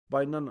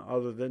by none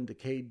other than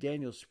Decade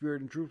Daniel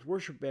Spirit and Truth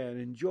Worship Band.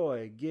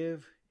 Enjoy,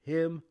 give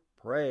him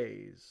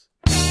praise.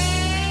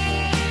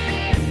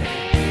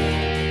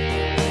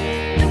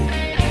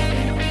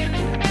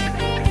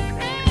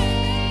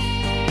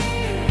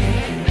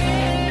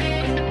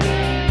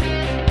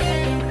 We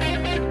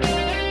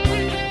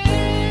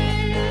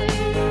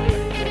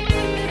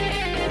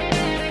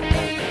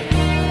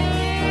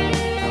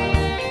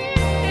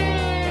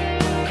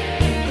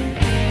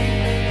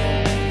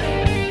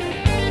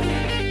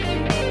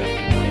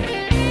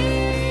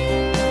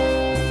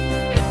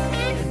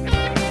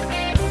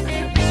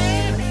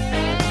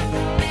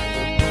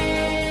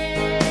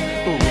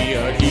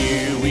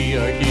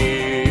are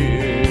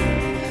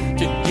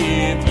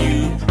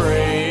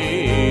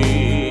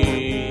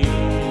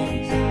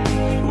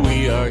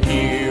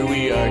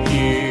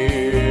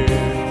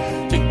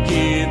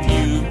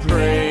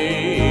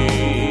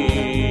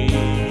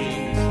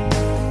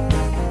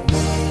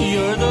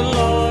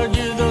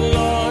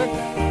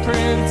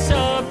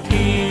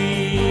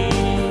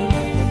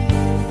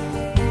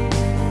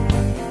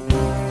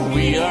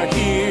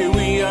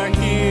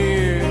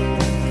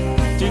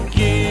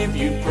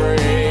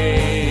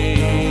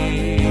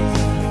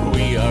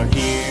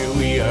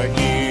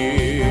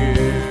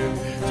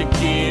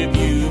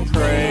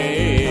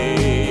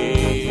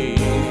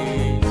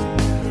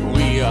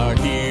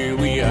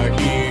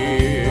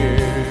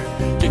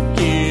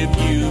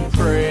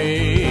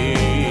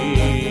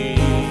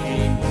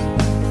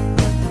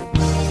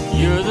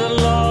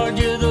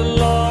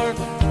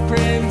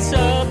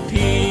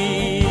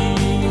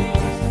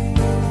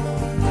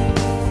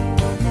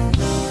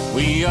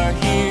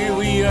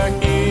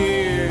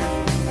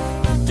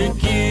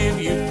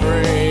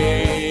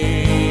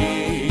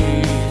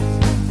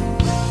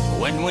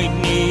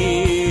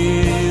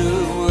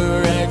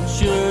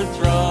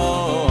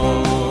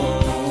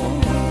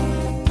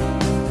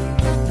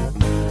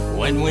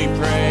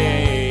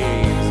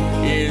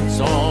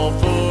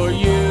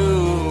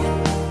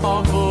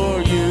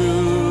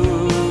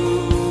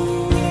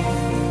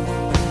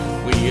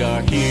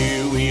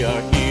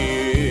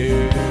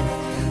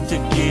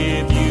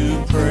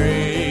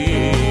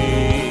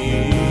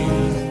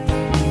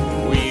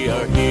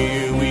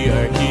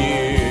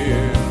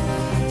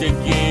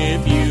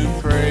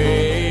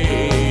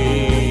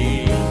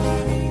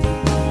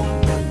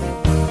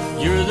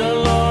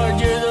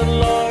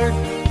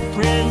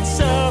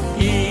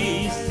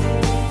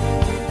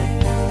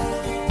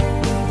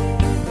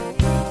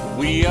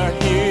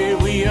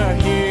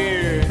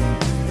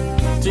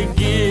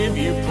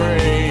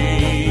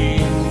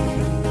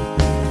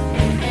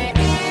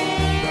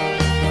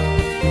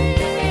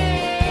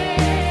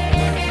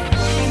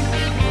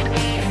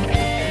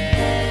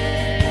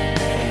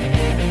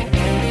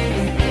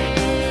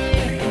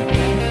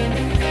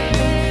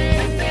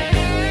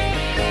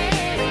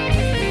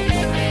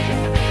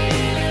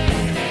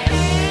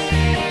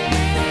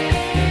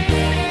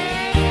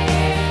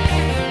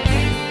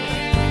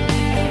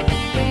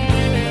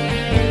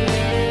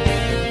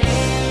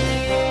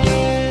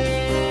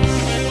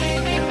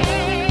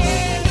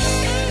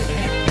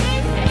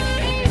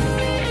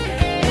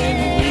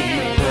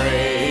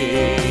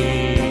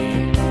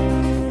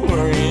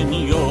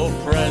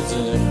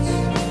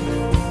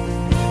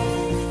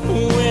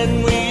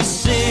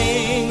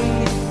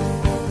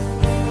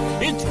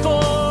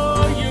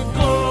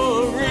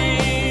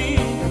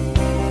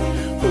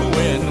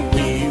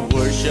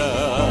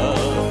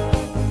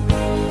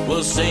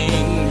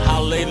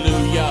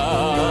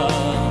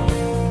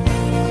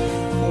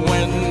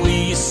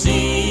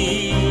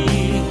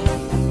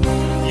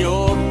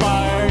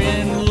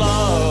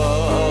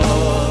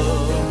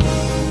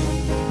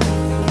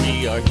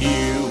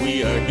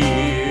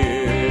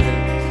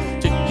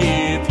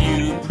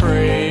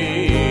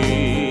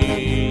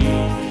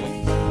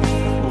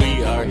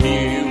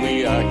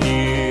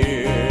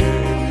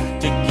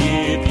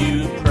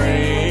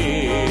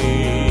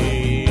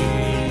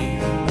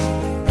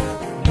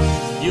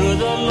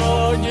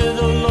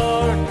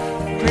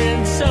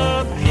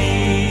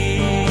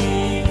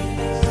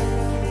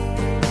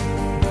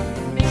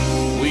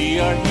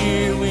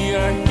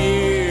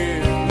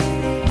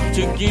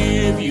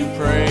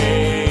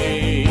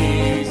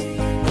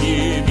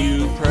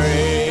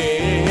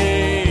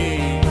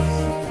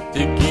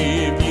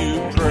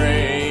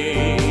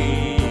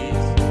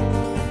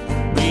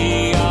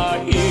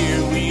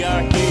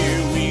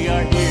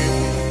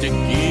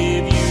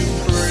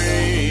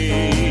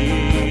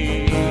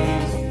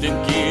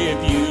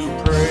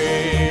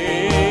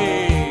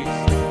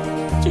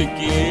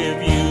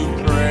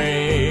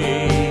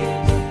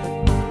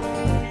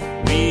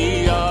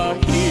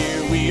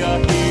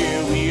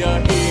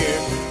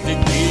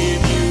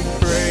you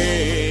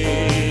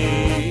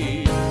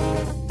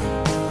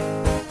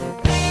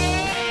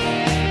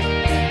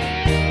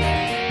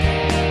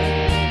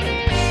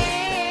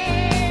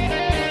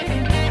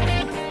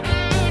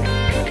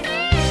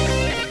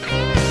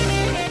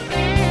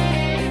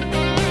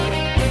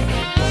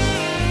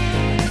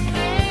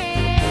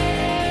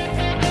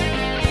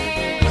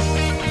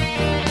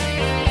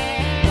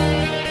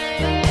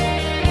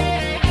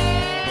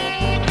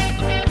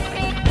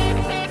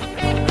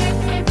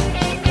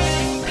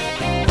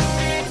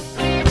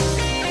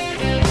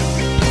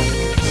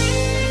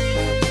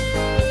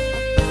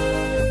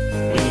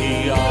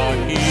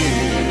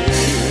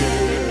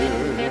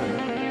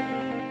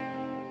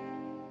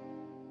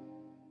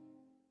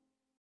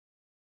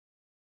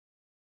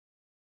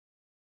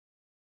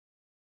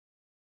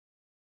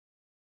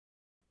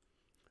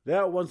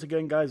That, once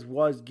again, guys,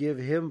 was Give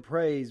Him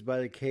Praise by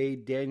the K.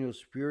 Daniel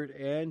Spirit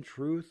and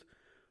Truth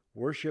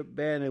Worship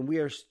Band. And we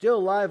are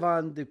still live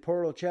on the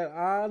Portal Chat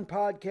on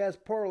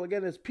Podcast Portal.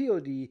 Again, it's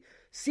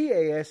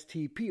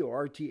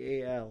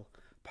PODCASTPORTAL.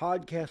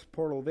 Podcast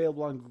Portal,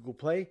 available on Google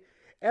Play,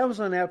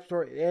 Amazon App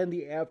Store, and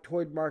the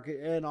Aptoid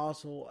Market. And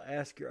also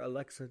ask your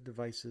Alexa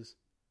devices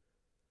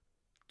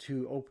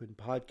to open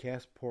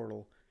Podcast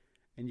Portal,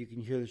 and you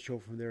can hear the show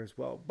from there as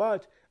well.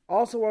 But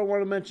also what I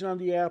want to mention on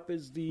the app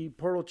is the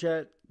Portal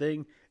Chat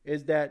thing,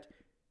 is that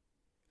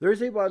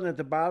there's a button at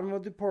the bottom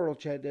of the Portal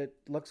Chat that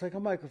looks like a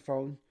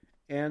microphone,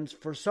 and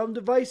for some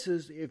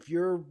devices, if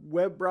your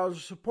web browser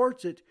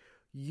supports it,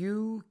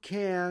 you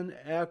can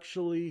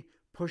actually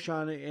push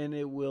on it and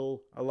it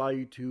will allow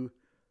you to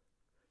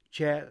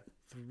chat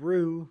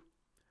through.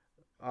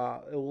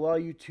 It will allow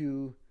you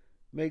to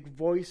make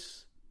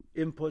voice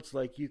inputs,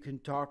 like you can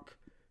talk,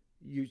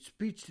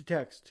 speech to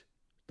text.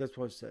 That's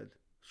what I said.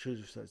 Should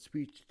have said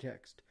speech to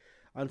text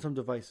on some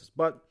devices.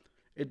 But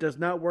it does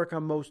not work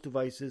on most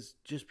devices,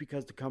 just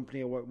because the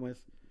company I went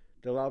with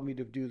that allowed me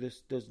to do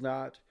this does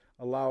not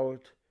allow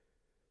it,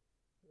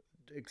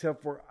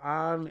 except for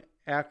on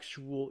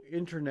actual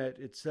internet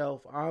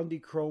itself, on the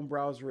Chrome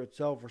browser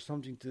itself, or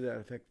something to that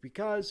effect.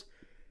 Because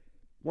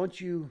once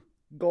you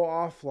go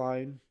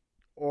offline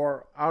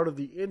or out of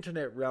the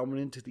internet realm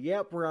and into the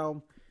app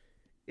realm,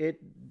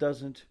 it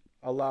doesn't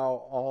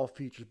allow all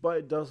features, but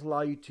it does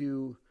allow you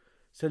to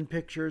send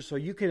pictures. So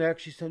you can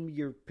actually send me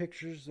your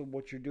pictures of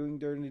what you're doing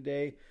during the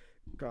day,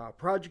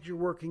 project you're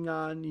working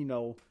on,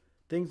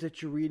 things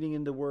that you're reading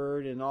in the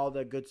Word and all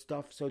that good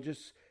stuff. So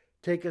just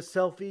take a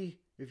selfie,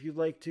 if you'd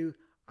like to,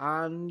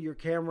 on your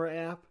camera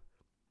app.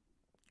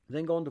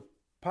 Then go into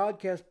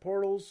Podcast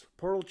Portal's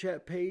Portal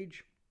Chat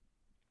page,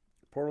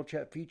 Portal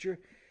Chat feature,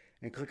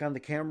 and click on the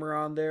camera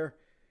on there.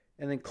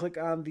 And then click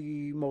on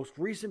the most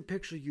recent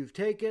picture you've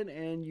taken,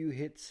 and you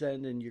hit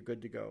send, and you're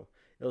good to go.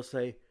 It'll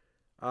say,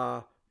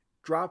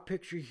 drop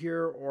picture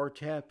here, or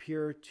tap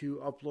here to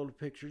upload a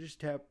picture.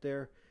 Just tap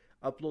there,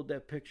 upload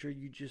that picture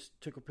you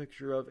just took a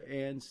picture of,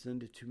 and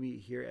send it to me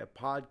here at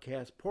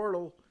Podcast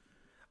Portal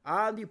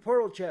on the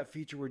Portal Chat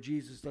feature, where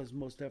Jesus does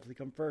most definitely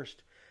come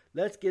first.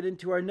 Let's get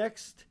into our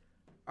next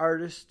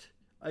artist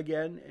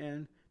again,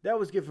 and that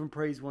was Give Him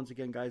Praise once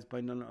again, guys,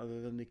 by none other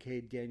than the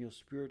K. Daniel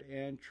Spirit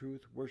and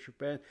Truth Worship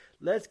Band.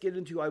 Let's get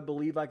into I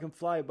Believe I Can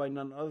Fly by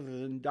none other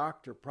than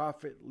Dr.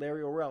 Prophet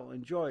Larry Orrell.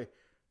 Enjoy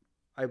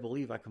I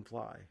Believe I Can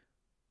Fly.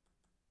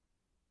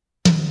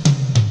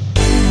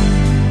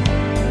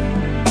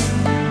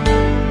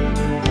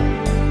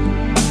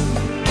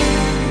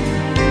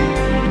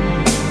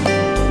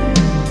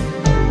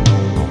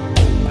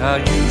 I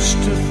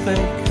used to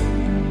think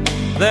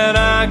that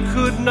I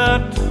could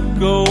not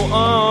go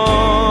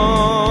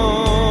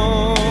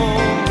on.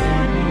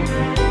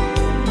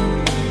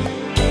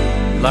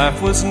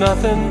 Life was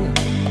nothing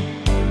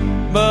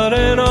but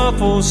an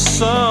awful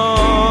song.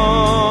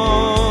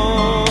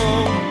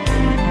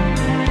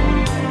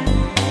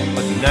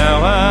 But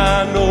now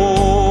I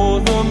know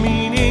the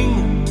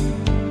meaning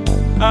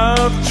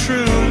of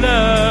true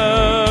love.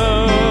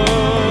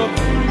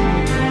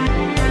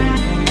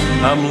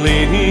 I'm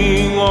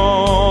leaning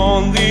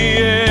on the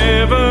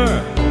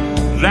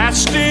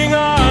everlasting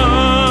arms,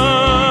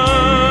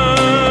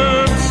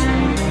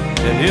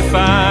 and if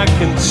I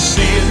can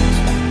see it,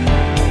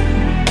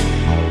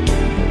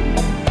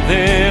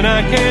 then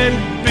I can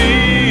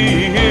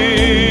be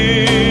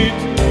it.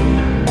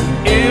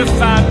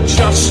 If I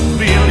just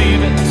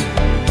believe it,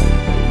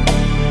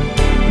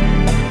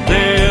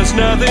 there's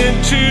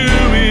nothing to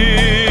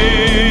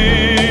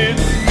it.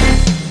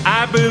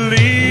 I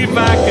believe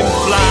I can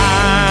fly.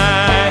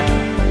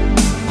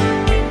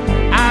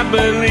 I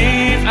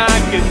believe I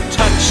can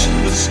touch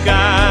the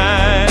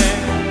sky.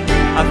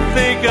 I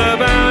think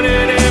about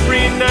it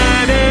every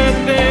night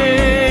and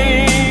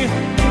day.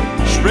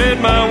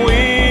 Spread my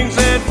wings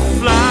and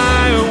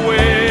fly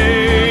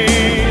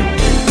away.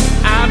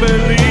 I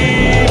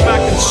believe I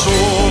can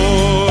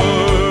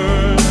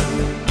soar.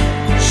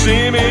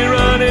 See me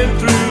running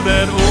through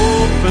that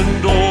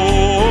open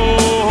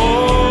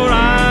door.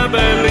 I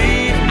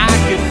believe I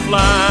can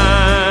fly.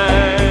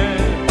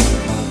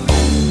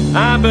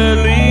 I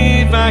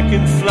believe I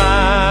can fly.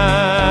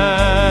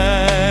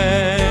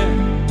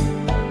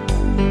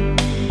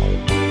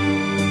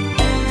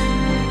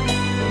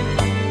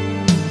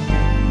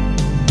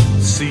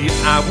 See,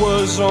 I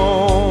was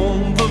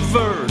on the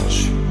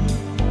verge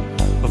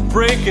of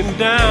breaking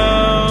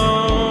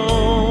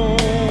down.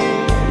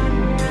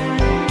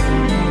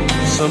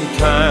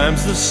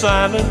 Sometimes the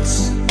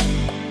silence,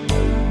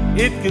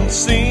 it can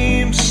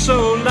seem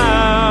so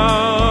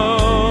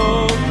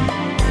loud.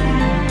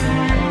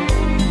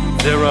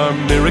 There are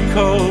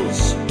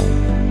miracles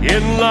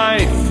in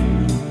life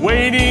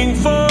waiting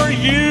for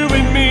you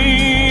and me.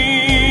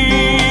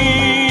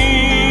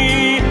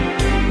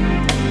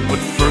 But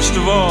first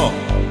of all,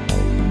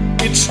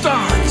 it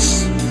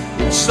starts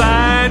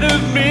inside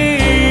of me.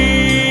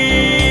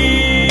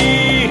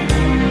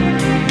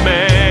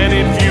 Man,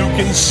 if you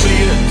can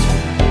see it,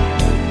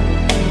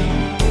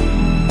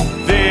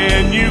 then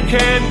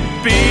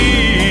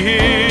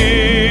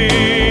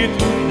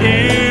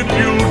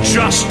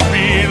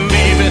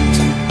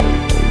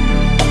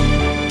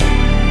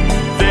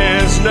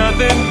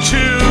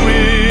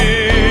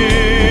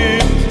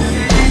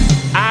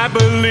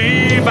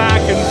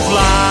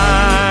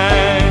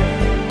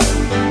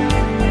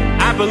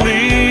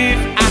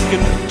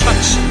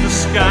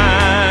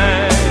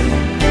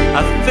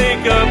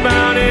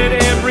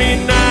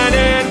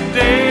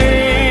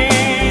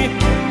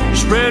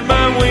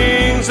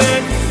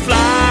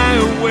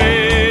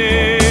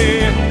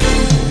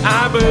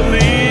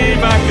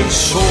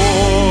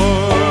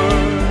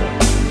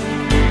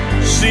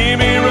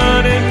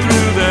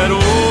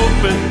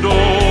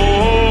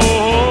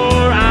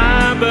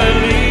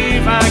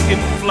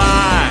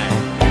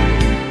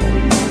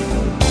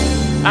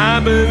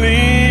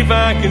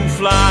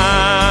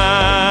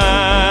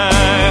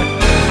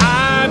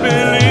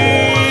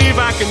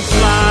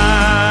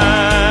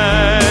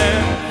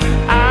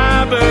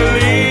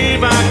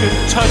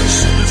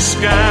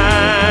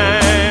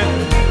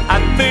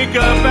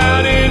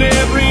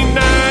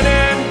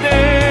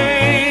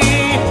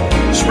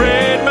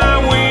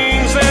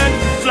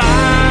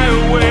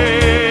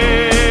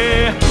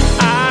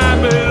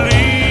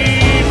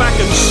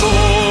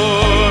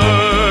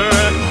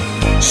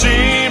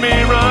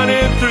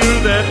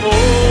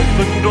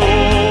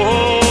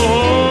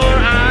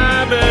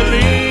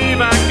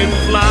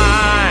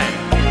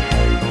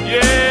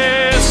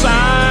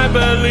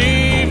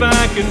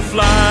can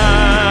fly.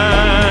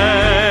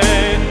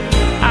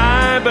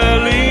 I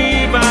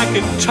believe I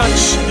can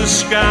touch the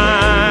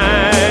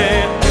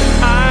sky.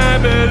 I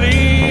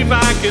believe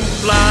I can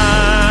fly.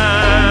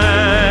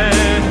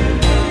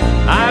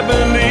 I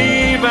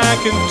believe I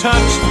can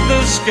touch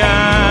the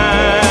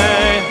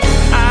sky.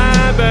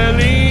 I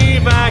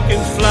believe I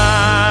can fly.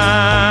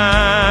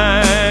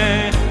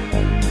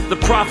 The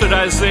prophet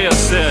Isaiah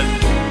said,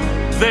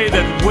 "They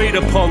that wait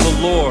upon the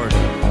Lord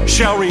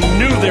shall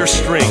renew their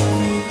strength.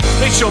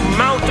 They shall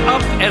mount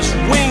up as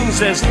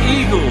wings as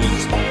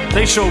eagles.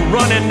 They shall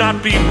run and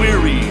not be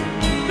weary.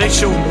 They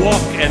shall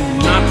walk and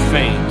not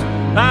faint."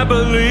 I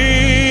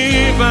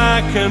believe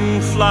I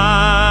can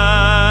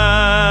fly.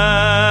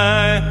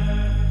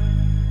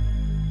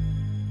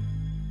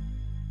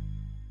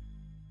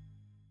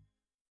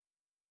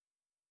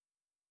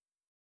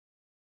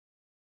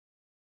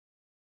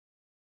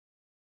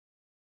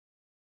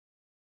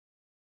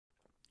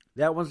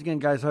 That, once again,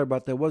 guys, sorry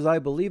about that, was I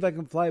Believe I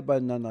Can Fly by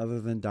none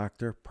other than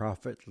Dr.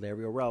 Prophet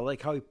Larry O'Rell. I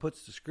like how he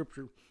puts the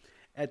scripture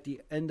at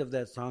the end of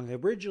that song.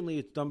 Originally,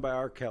 it's done by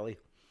R. Kelly,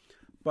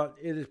 but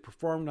it is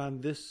performed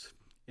on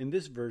in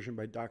this version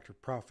by Dr.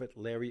 Prophet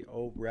Larry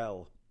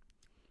O'Rell.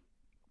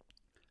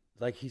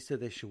 Like he said,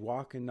 they should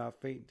walk and not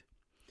faint.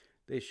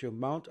 They shall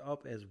mount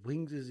up as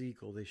wings as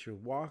eagle. They shall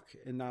walk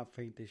and not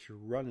faint. They shall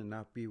run and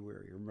not be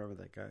weary. Remember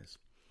that, guys.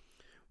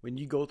 When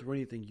you go through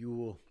anything,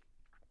 you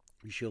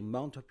shall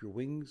mount up your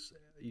wings.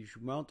 You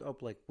shall mount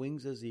up like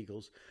wings as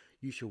eagles.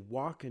 You shall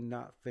walk and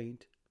not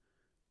faint.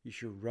 You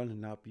shall run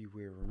and not be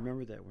weary.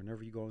 Remember that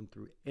whenever you're going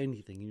through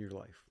anything in your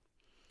life.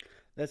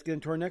 Let's get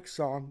into our next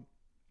song,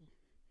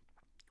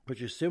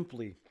 which is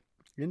simply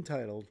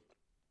entitled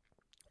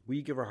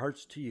 "We Give Our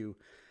Hearts to You"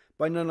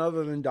 by none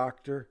other than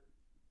Dr.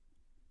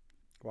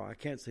 Well, I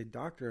can't say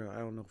doctor. I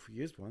don't know if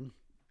he is one.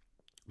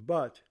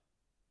 But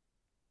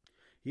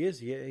he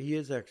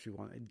is actually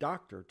one.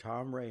 Dr.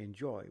 Tom Ray.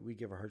 Enjoy. "We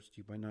Give Our Hearts to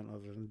You" by none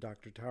other than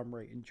Dr. Tom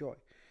Ray. Enjoy.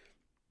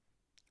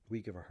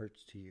 "We Give Our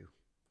Hearts to You."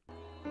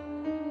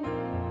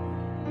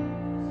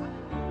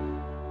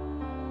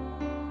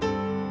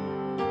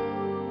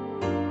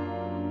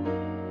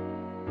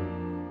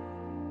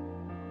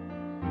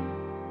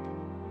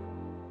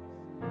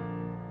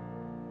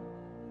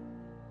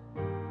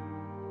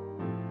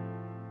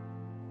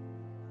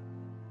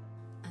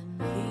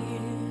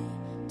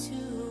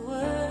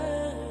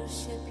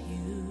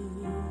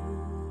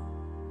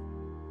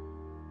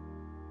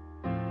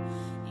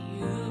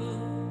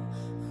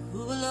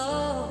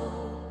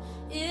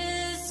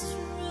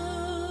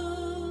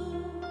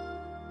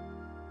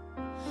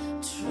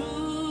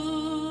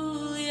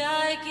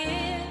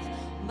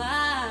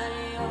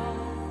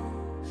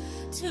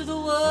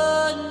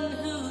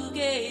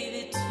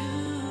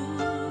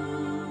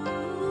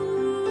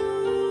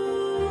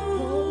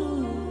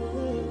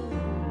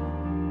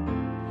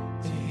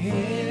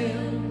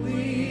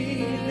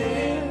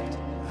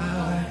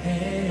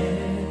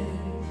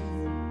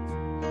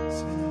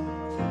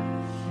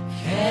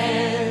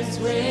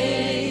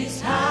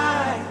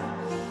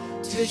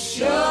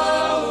 Show